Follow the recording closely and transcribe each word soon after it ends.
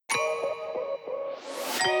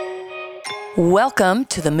Welcome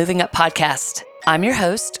to the Moving Up Podcast. I'm your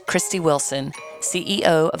host, Christy Wilson,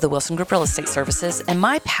 CEO of the Wilson Group Real Estate Services, and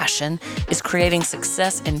my passion is creating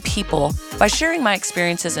success in people by sharing my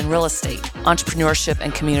experiences in real estate, entrepreneurship,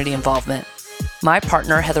 and community involvement. My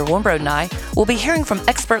partner, Heather Wimbrod, and I will be hearing from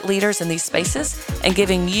expert leaders in these spaces and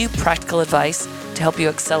giving you practical advice to help you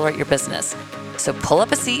accelerate your business. So pull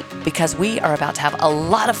up a seat because we are about to have a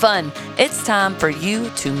lot of fun. It's time for you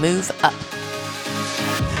to move up.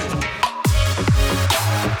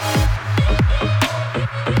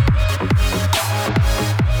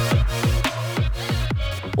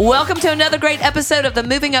 Welcome to another great episode of the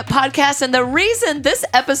Moving Up Podcast. And the reason this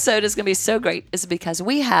episode is going to be so great is because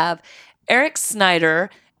we have Eric Snyder,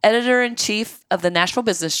 Editor-in-Chief of the Nashville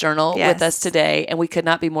Business Journal, with us today. And we could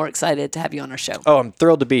not be more excited to have you on our show. Oh, I'm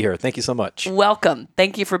thrilled to be here. Thank you so much. Welcome.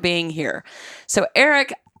 Thank you for being here. So,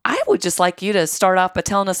 Eric, I would just like you to start off by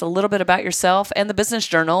telling us a little bit about yourself and the Business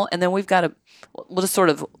Journal, and then we'll just sort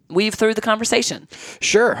of weave through the conversation.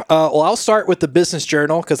 Sure. Well, I'll start with the Business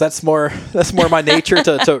Journal because that's more my nature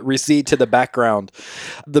to recede to the background.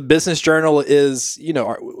 The Business Journal is,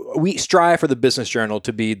 we strive for the Business Journal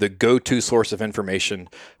to be the go-to source of information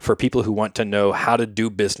for people who want to know how to do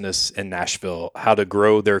business in Nashville, how to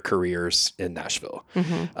grow their careers in Nashville.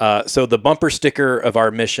 Mm-hmm. So the bumper sticker of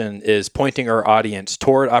our mission is pointing our audience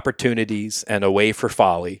toward opportunities and away for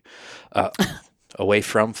folly. Away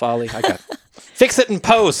from folly? I got fix it in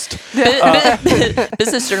post.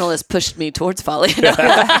 Business Journal has pushed me towards folly.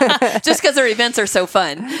 Just because their events are so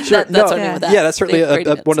fun. Sure. That's that. Yeah, that's certainly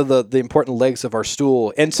one of the important legs of our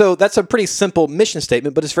stool. And so that's a pretty simple mission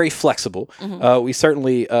statement, but it's very flexible. Mm-hmm. We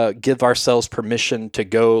certainly give ourselves permission to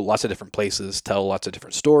go lots of different places, tell lots of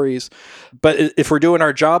different stories. But if we're doing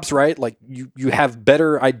our jobs right, like you have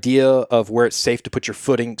better idea of where it's safe to put your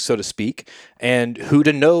footing, so to speak, and who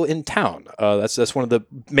to know in town. That's one of the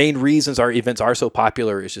main reasons our events are so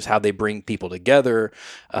popular is just how they bring people together.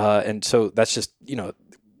 And so that's just,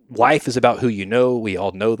 life is about who you know. We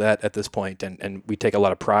all know that at this point, and we take a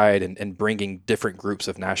lot of pride in bringing different groups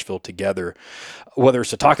of Nashville together, whether it's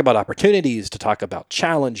to talk about opportunities, to talk about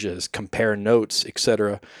challenges, compare notes,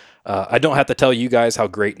 etc. I don't have to tell you guys how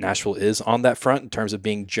great Nashville is on that front in terms of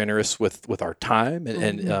being generous with our time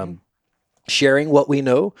and sharing what we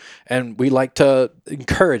know, and we like to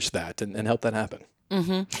encourage that and help that happen.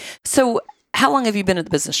 Mm-hmm. So how long have you been at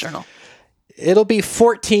the Business Journal? It'll be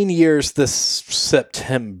 14 years this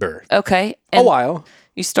September. Okay. A while.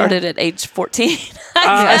 You started at age 14?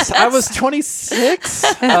 I was 26.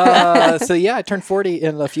 So yeah, I turned 40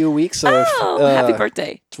 in a few weeks. Happy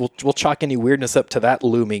birthday. We'll chalk any weirdness up to that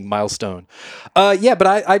looming milestone. But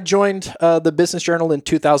I joined the Business Journal in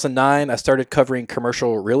 2009. I started covering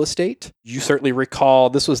commercial real estate. You certainly recall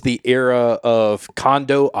this was the era of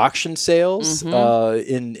condo auction sales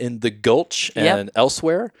in the Gulch and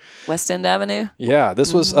elsewhere. West End Avenue. Yeah,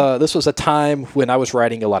 this was a time when I was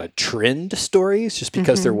writing a lot of trend stories just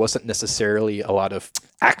because there wasn't necessarily a lot of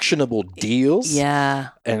actionable deals. Yeah.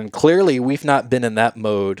 And clearly we've not been in that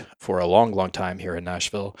mode for a long, long time here in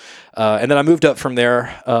Nashville. And then I moved up from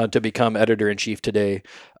there to become editor-in-chief today.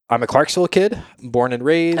 I'm a Clarksville kid, born and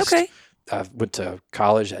raised. Okay. I went to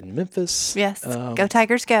college in Memphis. Yes. Go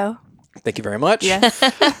Tigers, go. Thank you very much. Yes.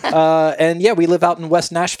 We live out in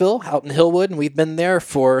West Nashville, out in Hillwood, and we've been there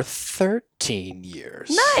for 13 years.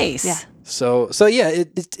 Nice. Yeah. So yeah,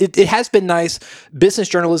 it has been nice. Business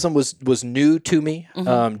journalism was new to me.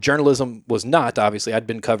 Mm-hmm. Journalism was not, obviously. I'd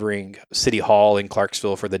been covering City Hall in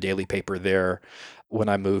Clarksville for the daily paper there when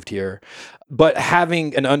I moved here. But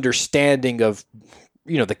having an understanding of,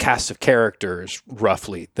 the cast of characters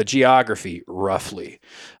roughly, the geography roughly,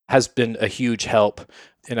 has been a huge help.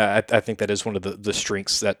 And I think that is one of the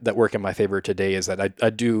strengths that work in my favor today is that I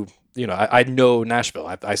do, I know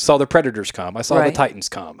Nashville. I saw the Predators come. I saw the Titans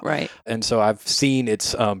come. Right. And so I've seen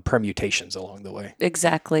its permutations along the way.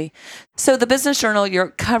 Exactly. So the Business Journal, you're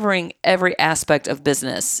covering every aspect of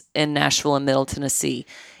business in Nashville and Middle Tennessee.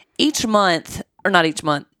 Each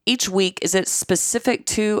week, is it specific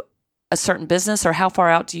to a certain business, or how far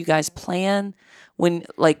out do you guys plan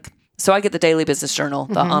So I get the Daily Business Journal,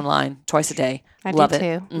 the online, twice a day. I Love do it.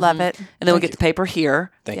 too. Mm-hmm. Love it. And then we get the paper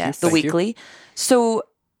here, Thank you. the weekly. So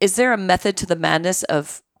is there a method to the madness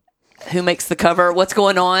of who makes the cover, what's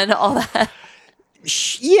going on, all that?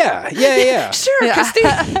 Yeah. Sure, Christy.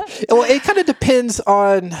 Well, it kind of depends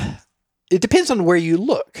on where you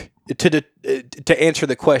look to answer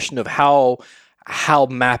the question of how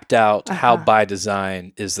mapped out, how by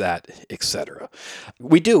design is that, et cetera.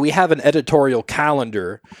 We have an editorial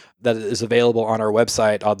calendar that is available on our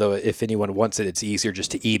website, although if anyone wants it, it's easier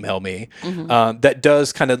just to email me, that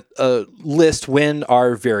does kind of list when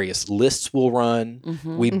our various lists will run.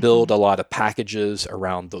 We build a lot of packages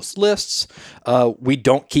around those lists. We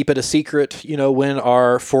don't keep it a secret, when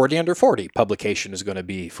our 40 Under 40 publication is going to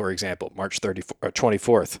be, for example, March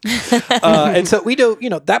 24th. And so we do,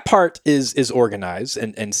 that part is organized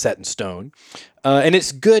and set in stone. And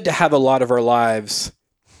it's good to have a lot of our lives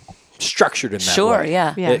structured in that way. Sure,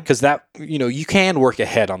 yeah. Because that, you can work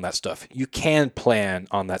ahead on that stuff. You can plan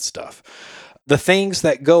on that stuff. The things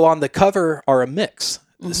that go on the cover are a mix.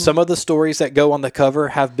 Some of the stories that go on the cover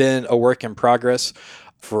have been a work in progress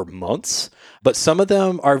for months, but some of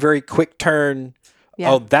them are very quick turn.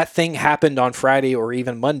 Yeah. Oh, that thing happened on Friday or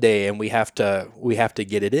even Monday, and we have to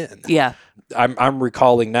get it in. Yeah. I'm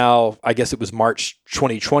recalling now, I guess it was March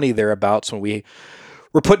 2020 thereabouts, when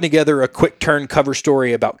we're putting together a quick turn cover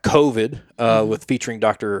story about COVID with featuring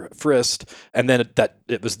Dr. Frist. And then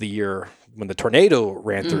it was the year when the tornado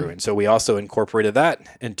ran through. And so we also incorporated that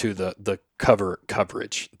into the cover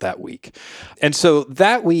coverage that week. And so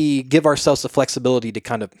that we give ourselves the flexibility to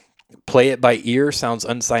kind of play it by ear. Sounds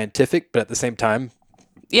unscientific, but at the same time,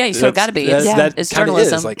 yeah, you sort of got to be. It's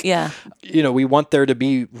journalism. We want there to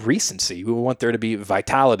be recency. We want there to be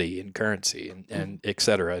vitality and currency and et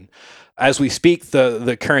cetera. And as we speak,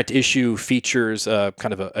 the current issue features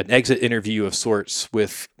kind of an exit interview of sorts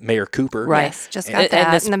with Mayor Cooper. Right. Yes, just got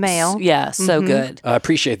that in the mail. Yeah, so good. I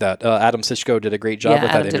appreciate that. Adam Sichko did a great job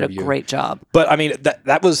with that interview. Adam did a great job. But I mean,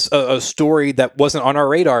 that was a story that wasn't on our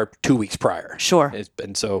radar 2 weeks prior. Sure.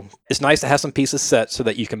 And so it's nice to have some pieces set so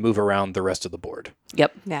that you can move around the rest of the board.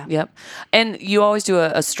 Yep. Yeah. Yep. And you always do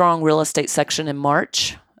a strong real estate section in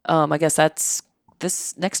March. I guess that's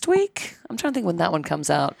this next week. I'm trying to think when that one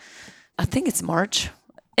comes out. I think it's March.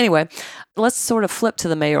 Anyway, let's sort of flip to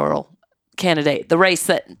the mayoral candidate, the race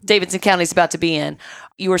that Davidson County is about to be in.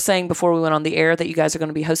 You were saying before we went on the air that you guys are going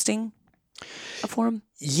to be hosting a forum?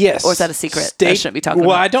 Yes. Or is that a secret? I shouldn't be talking about.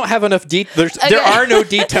 Well, I don't have enough details. There are no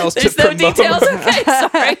details to promote. There's no details? Okay,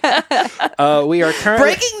 sorry. We are currently...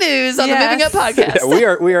 Breaking news on the Moving Up podcast.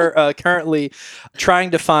 Yeah, we are currently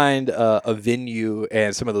trying to find a venue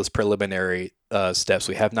and some of those preliminary steps.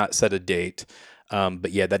 We have not set a date.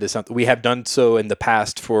 But yeah, that is something we have done so in the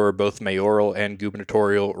past for both mayoral and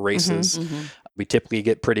gubernatorial races. We typically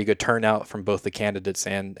get pretty good turnout from both the candidates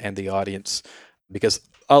and the audience, because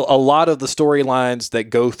a lot of the storylines that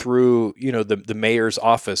go through, the mayor's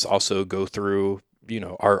office also go through,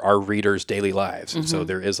 our readers' daily lives. And so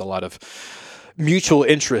there is a lot of mutual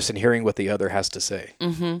interest in hearing what the other has to say.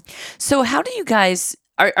 So how do you guys,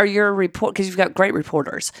 are your report, because you've got great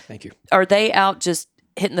reporters. Thank you. Are they out just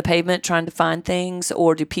hitting the pavement trying to find things,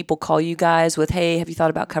 or do people call you guys with, hey, have you thought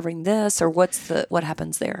about covering this, or what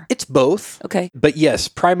happens there? It's both. Okay. But yes,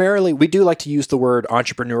 primarily we do like to use the word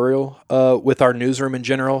entrepreneurial with our newsroom in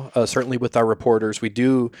general, certainly with our reporters. We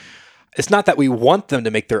do. It's not that we want them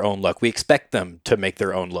to make their own luck. We expect them to make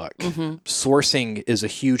their own luck. Sourcing is a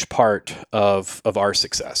huge part of our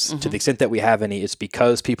success. To the extent that we have any, it's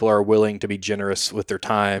because people are willing to be generous with their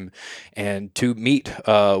time and to meet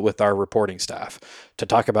with our reporting staff, to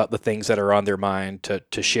talk about the things that are on their mind,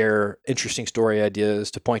 to share interesting story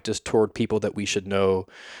ideas, to point us toward people that we should know.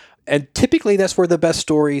 And typically that's where the best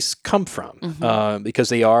stories come from, because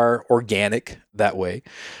they are organic that way.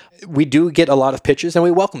 We do get a lot of pitches, and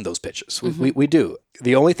we welcome those pitches. We do.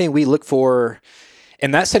 The only thing we look for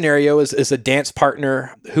in that scenario is a dance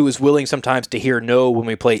partner who is willing sometimes to hear no when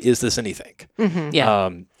we play Is This Anything?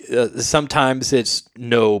 Yeah. Sometimes it's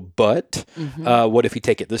no, but what if you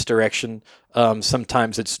take it this direction?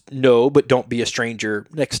 Sometimes it's no, but don't be a stranger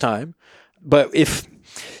next time. But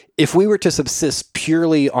if we were to subsist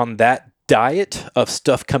purely on that diet of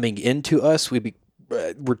stuff coming into us,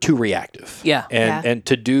 we're too reactive. Yeah. And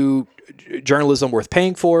to do journalism worth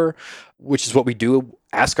paying for, which is what we do,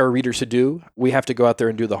 ask our readers to do, we have to go out there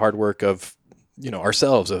and do the hard work of,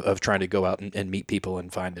 ourselves, of trying to go out and meet people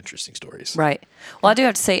and find interesting stories. Right. Well, I do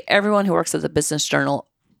have to say, everyone who works at the Business Journal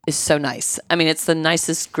is so nice. I mean, it's the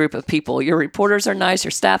nicest group of people. Your reporters are nice.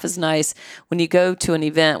 Your staff is nice. When you go to an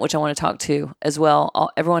event, which I want to talk to as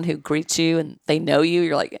well, everyone who greets you and they know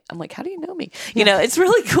you, I'm like, how do you know me? It's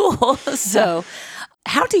really cool. So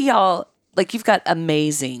how do y'all, you've got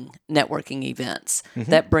amazing networking events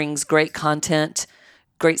that brings great content,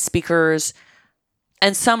 great speakers,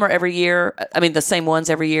 and some are every year. I mean, the same ones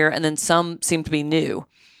every year, and then some seem to be new.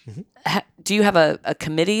 Do you have a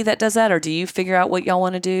committee that does that, or do you figure out what y'all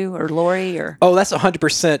want to do, or Lori, or? Oh, that's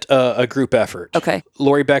 100% a group effort. Okay.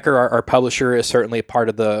 Lori Becker, our publisher, is certainly a part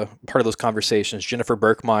of those conversations. Jennifer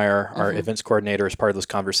Berkmeyer, our events coordinator, is part of those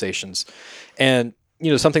conversations. And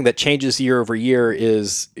something that changes year over year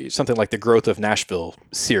is something like the Growth of Nashville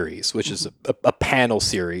series, which is a panel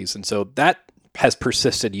series. And so that has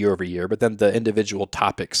persisted year over year, but then the individual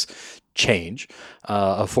topics change.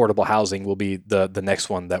 Affordable housing will be the next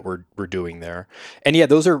one that we're doing there. And yeah,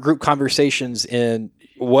 those are group conversations in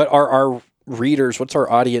what are our readers, what's our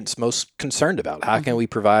audience most concerned about? How can we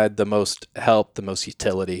provide the most help, the most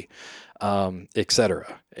utility, et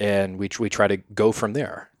cetera? And we try to go from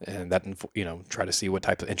there, and that, try to see what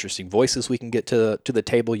type of interesting voices we can get to the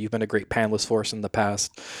table. You've been a great panelist for us in the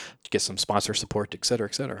past, to get some sponsor support, et cetera,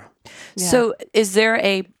 et cetera. Yeah. So is there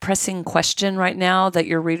a pressing question right now that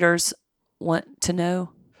your readers want to know?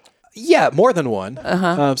 Yeah, more than one.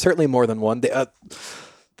 Certainly more than one.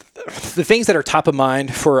 The things that are top of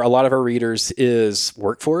mind for a lot of our readers is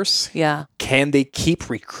workforce. Yeah. Can they keep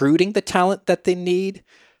recruiting the talent that they need?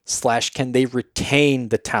 / can they retain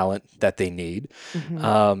the talent that they need?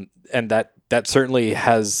 And that certainly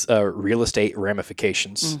has real estate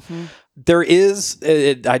ramifications. There is,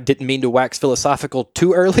 I didn't mean to wax philosophical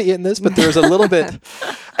too early in this, but there's a little bit,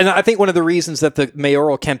 and I think one of the reasons that the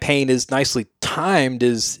mayoral campaign is nicely timed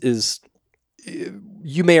is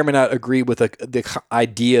you may or may not agree with the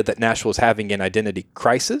idea that Nashville is having an identity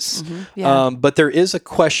crisis. But there is a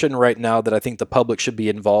question right now that I think the public should be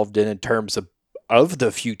involved in terms of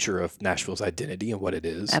the future of Nashville's identity and what it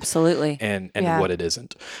is. Absolutely. And what it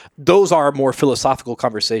isn't. Those are more philosophical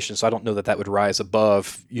conversations, so I don't know that would rise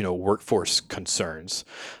above, workforce concerns.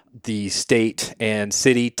 The state and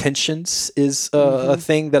city tensions is a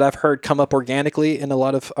thing that I've heard come up organically in a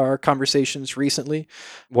lot of our conversations recently,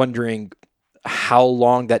 wondering how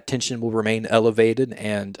long that tension will remain elevated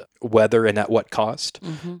and whether and at what cost.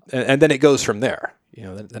 And then it goes from there.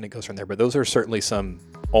 Then it goes from there. But those are certainly some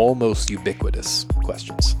almost ubiquitous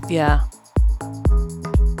questions. Yeah.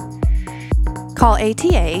 Call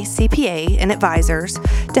ATA, CPA, and advisors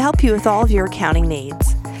to help you with all of your accounting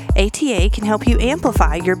needs. ATA can help you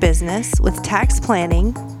amplify your business with tax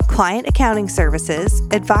planning, client accounting services,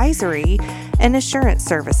 advisory, and assurance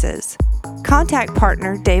services. Contact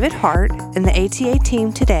partner David Hart and the ATA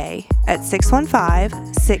team today at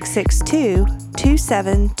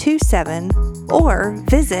 615-662-2727 or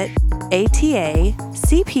visit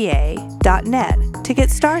atacpa.net to get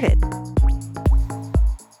started.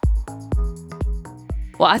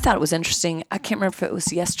 Well, I thought it was interesting. I can't remember if it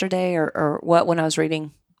was yesterday or what when I was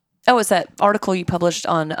reading. Oh, it's that article you published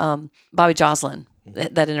on Bobby Joslin,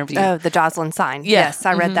 that interview. Oh, the Joslin sign. Yeah. Yes,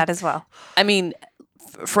 I read that as well. I mean,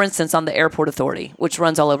 for instance, on the airport authority, which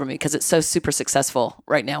runs all over me because it's so super successful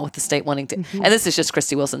right now with the state wanting to, and this is just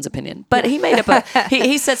Christy Wilson's opinion, but he made up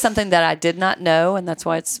he said something that I did not know, and that's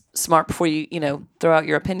why it's smart before you throw out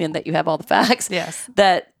your opinion that you have all the facts. Yes.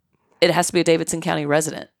 That it has to be a Davidson County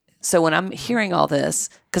resident. So when I'm hearing all this,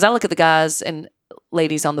 because I look at the guys and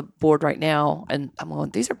ladies on the board right now, and I'm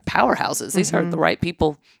going, these are powerhouses. These are the right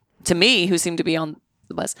people to me who seem to be on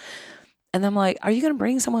the bus. And I'm like, are you going to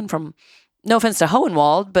bring someone from, no offense to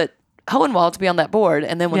Hohenwald, but Hohenwald to be on that board?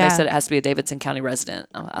 And then when they said it has to be a Davidson County resident,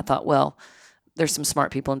 I thought, well, there's some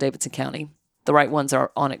smart people in Davidson County. The right ones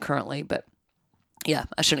are on it currently, but yeah,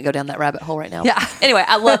 I shouldn't go down that rabbit hole right now. Yeah. Anyway,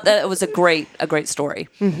 I love that. It was a great story.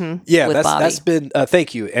 Yeah, that's been,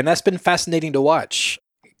 thank you. And that's been fascinating to watch,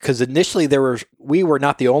 because initially we were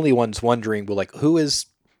not the only ones wondering, well, like, who is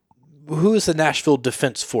the Nashville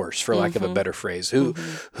Defense Force, for lack of a better phrase? Who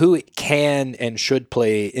can and should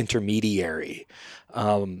play intermediary,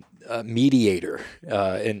 mediator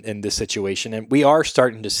in this situation? And we are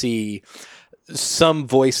starting to see some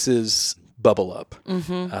voices bubble up.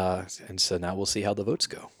 And so now we'll see how the votes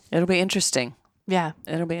go. It'll be interesting. Yeah.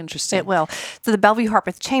 It'll be interesting. It will. So the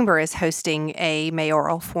Bellevue-Harpeth Chamber is hosting a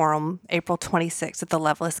mayoral forum April 26th at the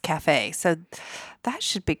Loveless Cafe. So that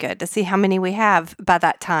should be good to see how many we have by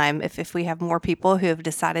that time, if we have more people who have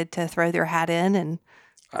decided to throw their hat in. And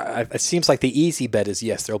it seems like the easy bet is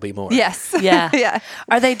yes, there'll be more. Yes. Yeah. Yeah.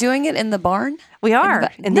 Are they doing it in the barn? We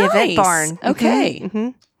are, in the event barn. Okay.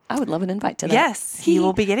 I would love an invite to that. Yes, you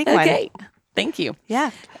will be getting one. Okay. Thank you.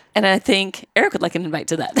 Yeah. And I think Eric would like an invite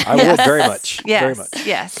to that. I would very much. Yes. Very much.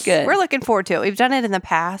 Yes. Good. We're looking forward to it. We've done it in the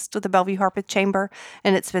past with the Bellevue-Harpeth Chamber,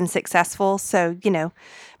 and it's been successful. So,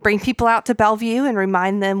 bring people out to Bellevue and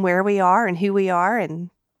remind them where we are and who we are, and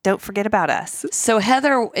don't forget about us. So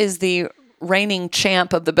Heather is the reigning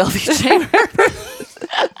champ of the Bellevue Chamber.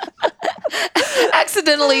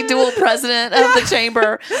 Accidentally dual president of the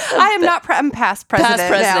chamber. I am not. I'm past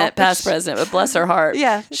president. Past president. But bless her heart.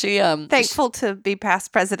 Yeah. She thankful to be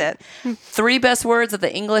past president. 3 best words of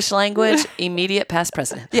the English language: immediate past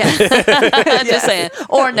president. Yeah. Just saying.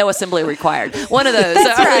 Or no assembly required. One of those.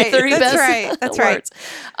 That's right. Three That's best right. That's words.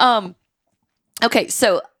 Right. Okay,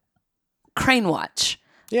 so Crane Watch.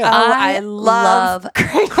 Yeah. I love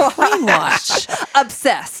Crane Watch.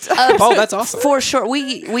 Obsessed. Oh, that's awesome. For sure.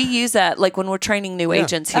 We use that like when we're training new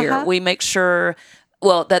agents here. We make sure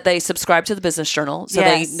that they subscribe to the Business Journal so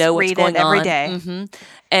they know what's going on every day.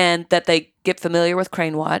 and that they get familiar with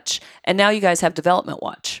Crane Watch. And now you guys have Development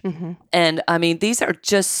Watch. And I mean, these are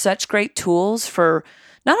just such great tools for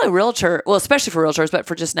not only especially for realtors, but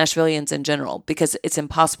for just Nashvillians in general, because it's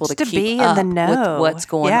impossible to keep be up in the know. with what's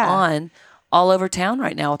going on all over town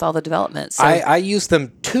right now with all the developments. So, I use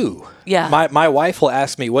them too. Yeah. My wife will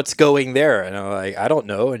ask me what's going there, and I'm like, I don't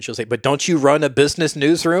know. And she'll say, but don't you run a business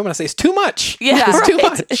newsroom? And I say, it's too much. Yeah, it's too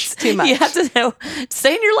right. much. It's too much. You have to know,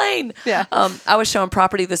 stay in your lane. Yeah. I was showing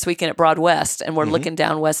property this weekend at Broad West, and we're looking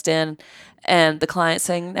down West End, and the client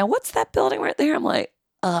saying, now what's that building right there? I'm like,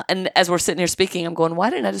 and as we're sitting here speaking, I'm going,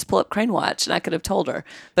 why didn't I just pull up Crane Watch? And I could have told her.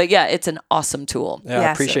 But yeah, it's an awesome tool. Yeah,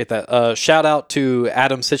 I appreciate that. Shout out to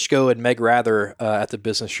Adam Sitchko and Meg Rather at the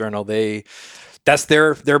Business Journal. That's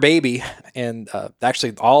their baby. And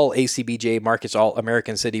actually all ACBJ markets, all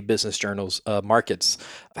American City Business Journals markets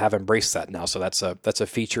have embraced that now. So that's a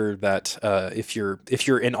feature that if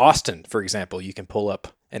you're in Austin, for example, you can pull up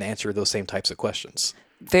and answer those same types of questions.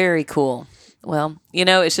 Very cool. Well,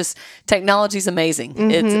 it's just technology's amazing.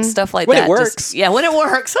 It's stuff like When that. it works. When it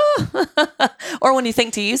works. Or when you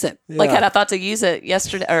think to use it. Like had I thought to use it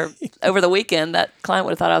yesterday or over the weekend, that client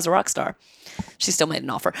would have thought I was a rock star. She still made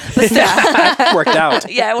an offer. But still. It worked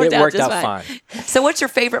out. Yeah, it worked out just fine. So what's your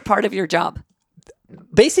favorite part of your job?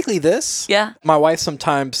 Basically this. Yeah. My wife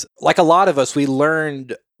sometimes, like a lot of us, we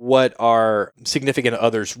learned what our significant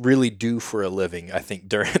others really do for a living, I think,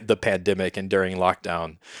 during the pandemic and during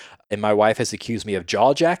lockdown. And my wife has accused me of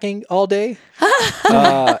jaw jacking all day.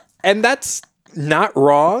 And that's not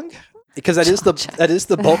wrong, because that is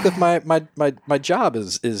the bulk of my job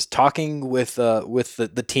is talking with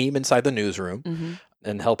the team inside the newsroom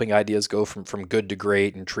and helping ideas go from good to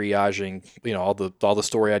great and triaging, all the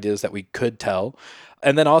story ideas that we could tell.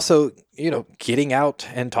 And then also, getting out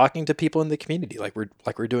and talking to people in the community like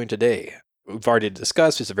we're doing today. We've already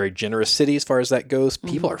discussed it's a very generous city as far as that goes.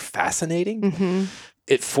 People are fascinating.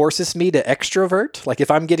 It forces me to extrovert. Like if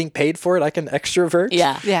I'm getting paid for it, I can extrovert.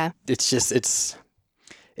 Yeah. It's just, it's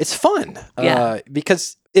fun. Yeah.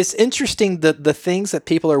 Because it's interesting the things that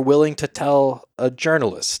people are willing to tell a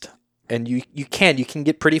journalist. And you can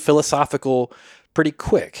get pretty philosophical pretty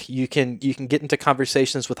quick. You can get into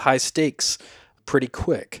conversations with high stakes pretty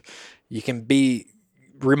quick. You can be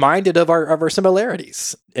reminded of our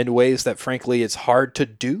similarities in ways that frankly it's hard to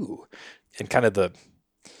do in kind of the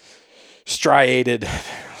striated,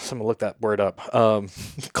 someone look that word up,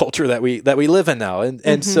 culture that we live in now.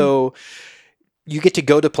 And so you get to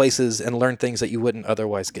go to places and learn things that you wouldn't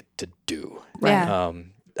otherwise get to do. Yeah.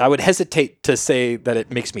 I would hesitate to say that it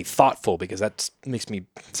makes me thoughtful, because that makes me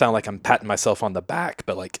sound like I'm patting myself on the back,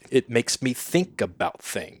 but like it makes me think about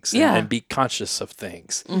things and be conscious of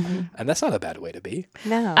things. And that's not a bad way to be.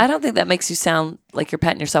 No. I don't think that makes you sound like you're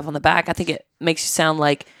patting yourself on the back. I think it makes you sound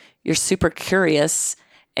like you're super curious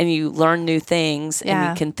and you learn new things and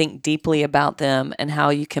you can think deeply about them and how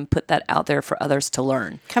you can put that out there for others to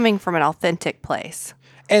learn. Coming from an authentic place.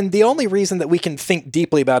 And the only reason that we can think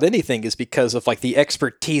deeply about anything is because of like the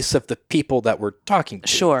expertise of the people that we're talking to.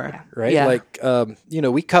 Sure. Right? Yeah. Like,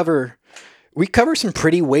 we cover some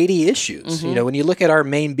pretty weighty issues. When you look at our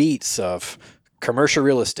main beats of commercial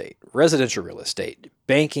real estate, residential real estate,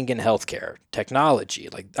 banking and healthcare, technology,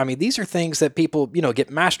 these are things that people, get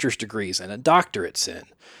master's degrees in and doctorates in.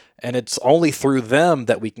 And it's only through them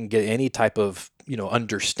that we can get any type of,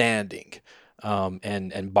 understanding.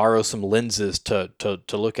 And borrow some lenses to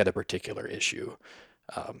look at a particular issue,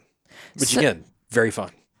 which again, very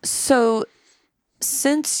fun. So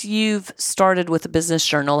since you've started with the Business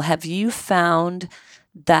Journal, have you found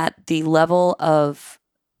that the level of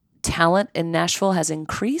talent in Nashville has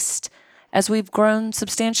increased as we've grown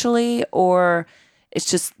substantially, or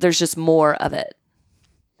there's just more of it?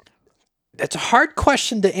 It's a hard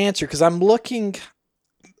question to answer, because I'm looking,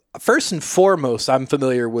 first and foremost, I'm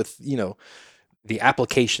familiar with, the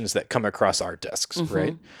applications that come across our desks,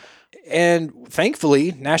 right? And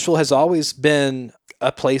thankfully, Nashville has always been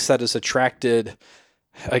a place that has attracted,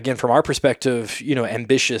 again, from our perspective,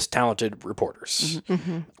 ambitious, talented reporters.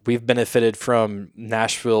 We've benefited from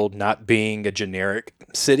Nashville not being a generic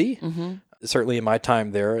city, certainly in my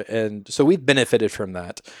time there. And so we've benefited from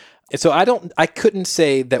that. And so I couldn't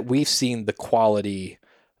say that we've seen the quality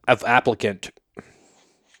of applicant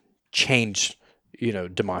change,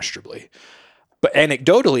 demonstrably. But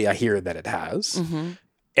anecdotally, I hear that it has.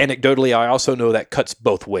 Anecdotally, I also know that cuts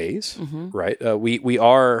both ways, right? We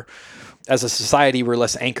are as a society, we're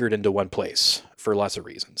less anchored into one place for lots of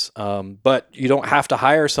reasons. But you don't have to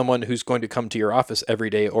hire someone who's going to come to your office every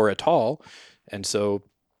day or at all. And so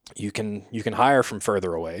you can hire from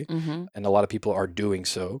further away. And a lot of people are doing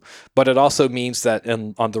so. But it also means that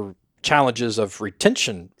on the challenges of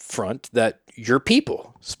retention front, that your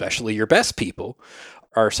people, especially your best people,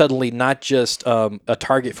 are suddenly not just a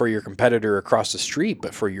target for your competitor across the street,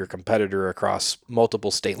 but for your competitor across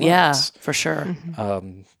multiple state lines. Yeah, for sure.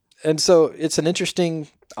 And so it's an interesting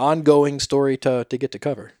ongoing story to get to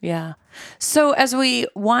cover. Yeah. So as we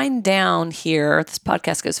wind down here, this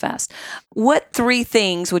podcast goes fast. What 3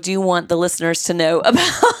 things would you want the listeners to know about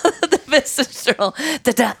the Business Journal?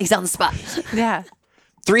 He's on the spot. Yeah.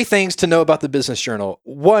 3 things to know about the Business Journal.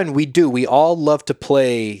 1, we all love to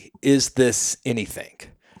play, is this anything?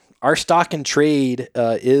 Our stock and trade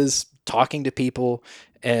is talking to people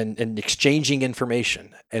and exchanging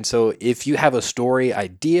information. And so if you have a story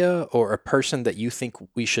idea or a person that you think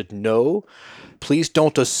we should know, please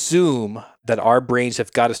don't assume that our brains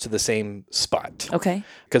have got us to the same spot. Okay.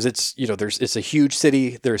 Because it's a huge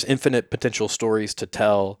city. There's infinite potential stories to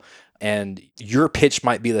tell. And your pitch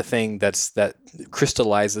might be the thing that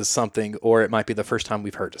crystallizes something, or it might be the first time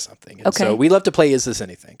we've heard of something. And so we love to play, is this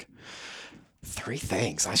anything? 3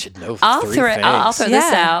 things. I should know. I'll 3 throw things.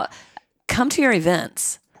 this out. Come to your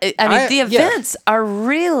events. I mean, the events are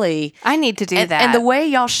really... I need to do that. And the way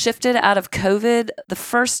y'all shifted out of COVID, the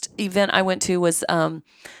first event I went to was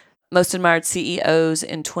Most Admired CEOs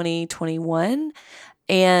in 2021.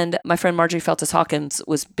 And my friend Marjorie Feltus Hawkins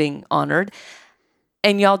was being honored.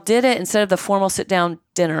 And y'all did it instead of the formal sit-down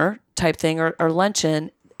dinner type thing or luncheon.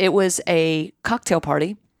 It was a cocktail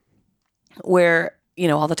party where,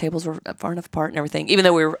 all the tables were far enough apart and everything, even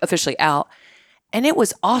though we were officially out. And it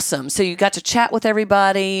was awesome. So you got to chat with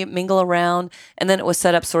everybody, mingle around. And then it was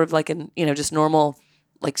set up sort of like just normal,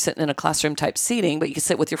 like sitting in a classroom type seating, but you could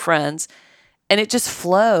sit with your friends. And it just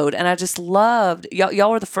flowed. And I just loved,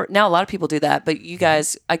 y'all were the first. Now a lot of people do that, but you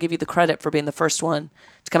guys, I give you the credit for being the first one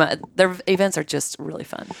to come out. Their events are just really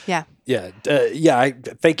fun. Yeah. Yeah.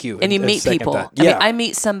 Thank you. And you meet people. That. Yeah. I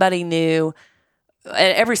meet somebody new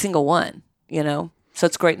at every single one, So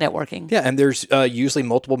it's great networking. Yeah, and there's usually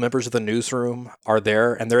multiple members of the newsroom are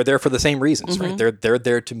there, and they're there for the same reasons, right? They're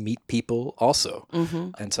there to meet people also.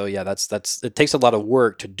 And so that's it takes a lot of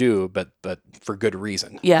work to do, but for good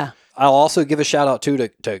reason. Yeah. I'll also give a shout out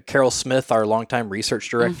to Carol Smith, our longtime research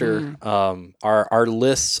director. Our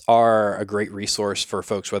lists are a great resource for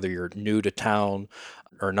folks, whether you're new to town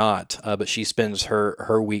or not, but she spends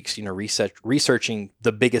her weeks, researching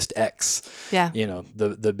the biggest X,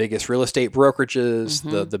 the biggest real estate brokerages,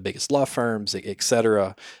 the biggest law firms, et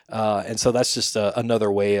cetera. And so that's just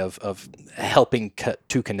another way of helping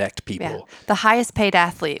to connect people. Yeah. The highest paid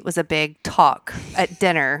athlete was a big talk at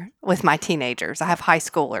dinner with my teenagers. I have high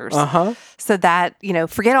schoolers. So that,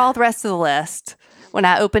 forget all the rest of the list. When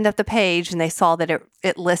I opened up the page and they saw that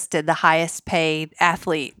it listed the highest paid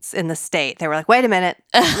athletes in the state, they were like, wait a minute,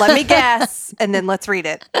 let me guess, and then let's read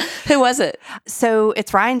it. Who was it? So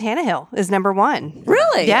it's Ryan Tannehill is number 1.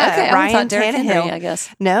 Really? Yeah, okay. Ryan Derrick Tannehill. Henry, I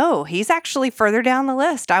guess. No, he's actually further down the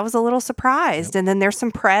list. I was a little surprised. And then there's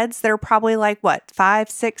some Preds that are probably like, 5,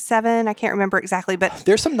 6, 7? I can't remember exactly, but...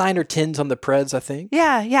 There's some 9 or 10s on the Preds, I think.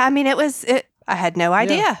 Yeah. I mean, I had no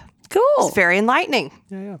idea. Yeah. Cool. It's very enlightening.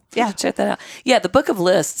 Yeah. Check that out. Yeah, the book of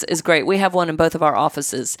lists is great. We have one in both of our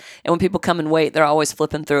offices. And when people come and wait, they're always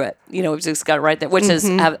flipping through it. We've just got it right there, which is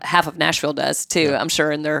half of Nashville does too, I'm sure,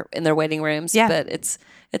 in their waiting rooms. Yeah. But it's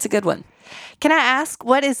a good one. Can I ask,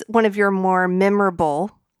 what is one of your more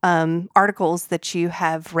memorable articles that you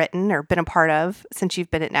have written or been a part of since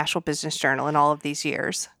you've been at Nashville Business Journal in all of these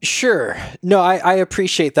years? Sure. No, I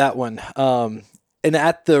appreciate that one. And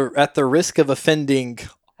at the risk of offending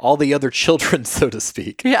all the other children, so to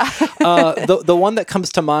speak. Yeah. The one that comes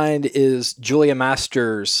to mind is Julia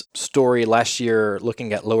Masters' story last year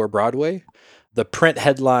looking at Lower Broadway. The print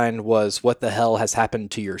headline was, "What the hell has happened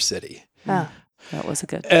to your city?" Oh. That was a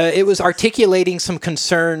good. It was articulating some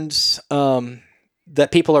concerns that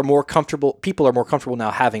people are more comfortable now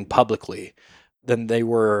having publicly than they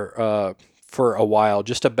were for a while,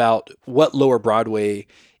 just about what Lower Broadway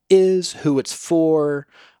is, who it's for,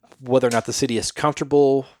 whether or not the city is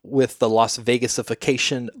comfortable with the Las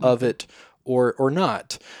Vegasification of it or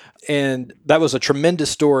not. And that was a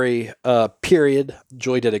tremendous story, period.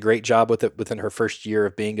 Joy did a great job with it within her first year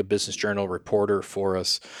of being a Business Journal reporter for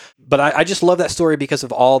us. But I just love that story because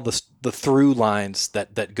of all the through lines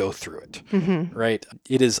that go through it, right?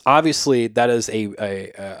 It is obviously, that is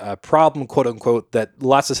a problem, quote unquote, that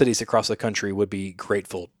lots of cities across the country would be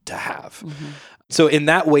grateful to have. So in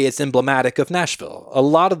that way, it's emblematic of Nashville. A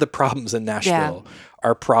lot of the problems in Nashville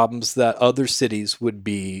are problems that other cities would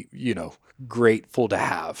be, grateful to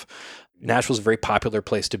have. Nashville's a very popular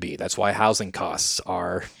place to be. That's why housing costs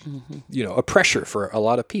are, a pressure for a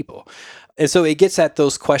lot of people. And so it gets at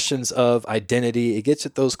those questions of identity. It gets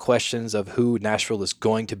at those questions of who Nashville is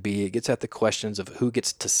going to be. It gets at the questions of who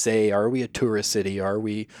gets to say, are we a tourist city? Are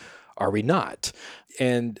we not?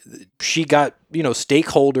 And she got,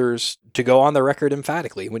 stakeholders to go on the record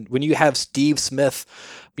emphatically. When you have Steve Smith,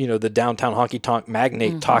 the downtown honky-tonk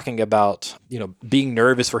magnate talking about, being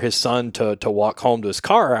nervous for his son to walk home to his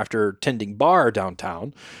car after tending bar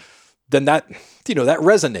downtown, then that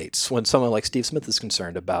resonates when someone like Steve Smith is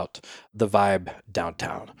concerned about the vibe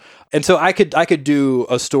downtown. And so I could do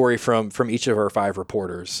a story from each of our 5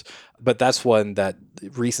 reporters, but that's one that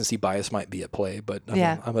recency bias might be at play, but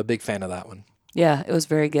I'm a big fan of that one. Yeah, it was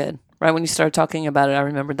very good. Right when you started talking about it, I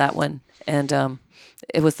remembered that one. And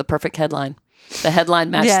it was the perfect headline. The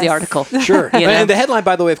headline matched the article. Sure. And the headline,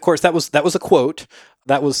 by the way, of course, that was a quote.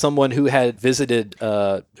 That was someone who had visited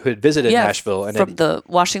Nashville. And from the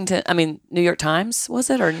New York Times, was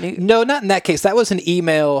it? No, not in that case. That was an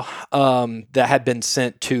email that had been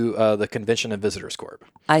sent to the Convention and Visitors Corp.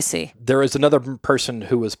 I see. There was another person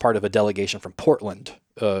who was part of a delegation from Portland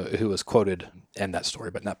who was quoted in that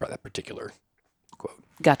story, but not by that particular quote.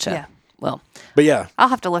 Gotcha. Yeah. Well, but yeah. I'll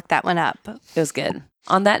have to look that one up. It was good.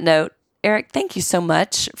 On that note, Eric, thank you so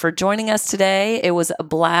much for joining us today. It was a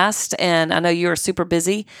blast, and I know you were super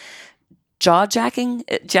busy. Jacking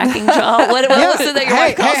jaw. What was it that your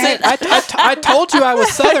wife calls it? I told you I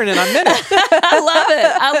was Southern, and I meant it. I love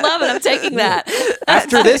it. I'm taking that.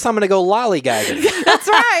 After this, I'm going to go lollygagging. That's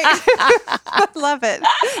right. I love it.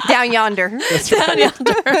 Down yonder. Down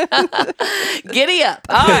yonder. Giddy up.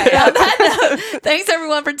 All right. On that note, thanks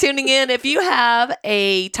everyone for tuning in. If you have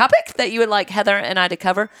a topic that you would like Heather and I to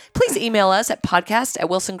cover, please email us at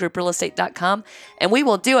podcast@wilsongrouprealestate.com, and we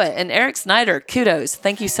will do it. And Eric Snyder, kudos.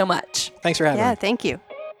 Thank you so much. Thanks for having me. Yeah, thank you.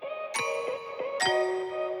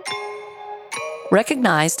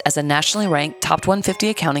 Recognized as a nationally ranked top 150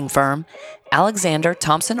 accounting firm, Alexander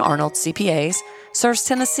Thompson Arnold CPAs serves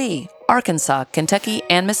Tennessee, Arkansas, Kentucky,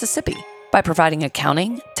 and Mississippi by providing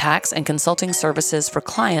accounting, tax, and consulting services for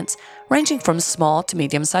clients ranging from small to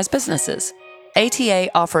medium-sized businesses. ATA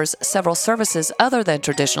offers several services other than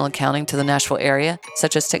traditional accounting to the Nashville area,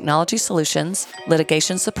 such as technology solutions,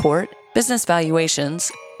 litigation support, business valuations,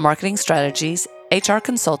 marketing strategies, HR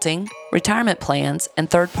consulting, retirement plans, and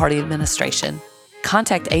third-party administration.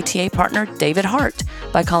 Contact ATA partner David Hart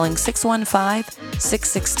by calling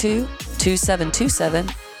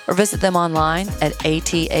 615-662-2727 or visit them online at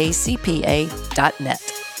atacpa.net.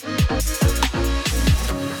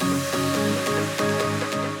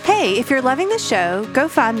 Hey, if you're loving the show, go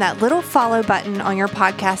find that little follow button on your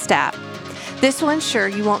podcast app. This will ensure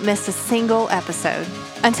you won't miss a single episode.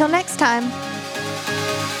 Until next time.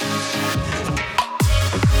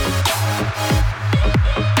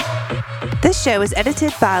 This show is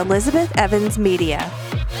edited by Elizabeth Evans Media.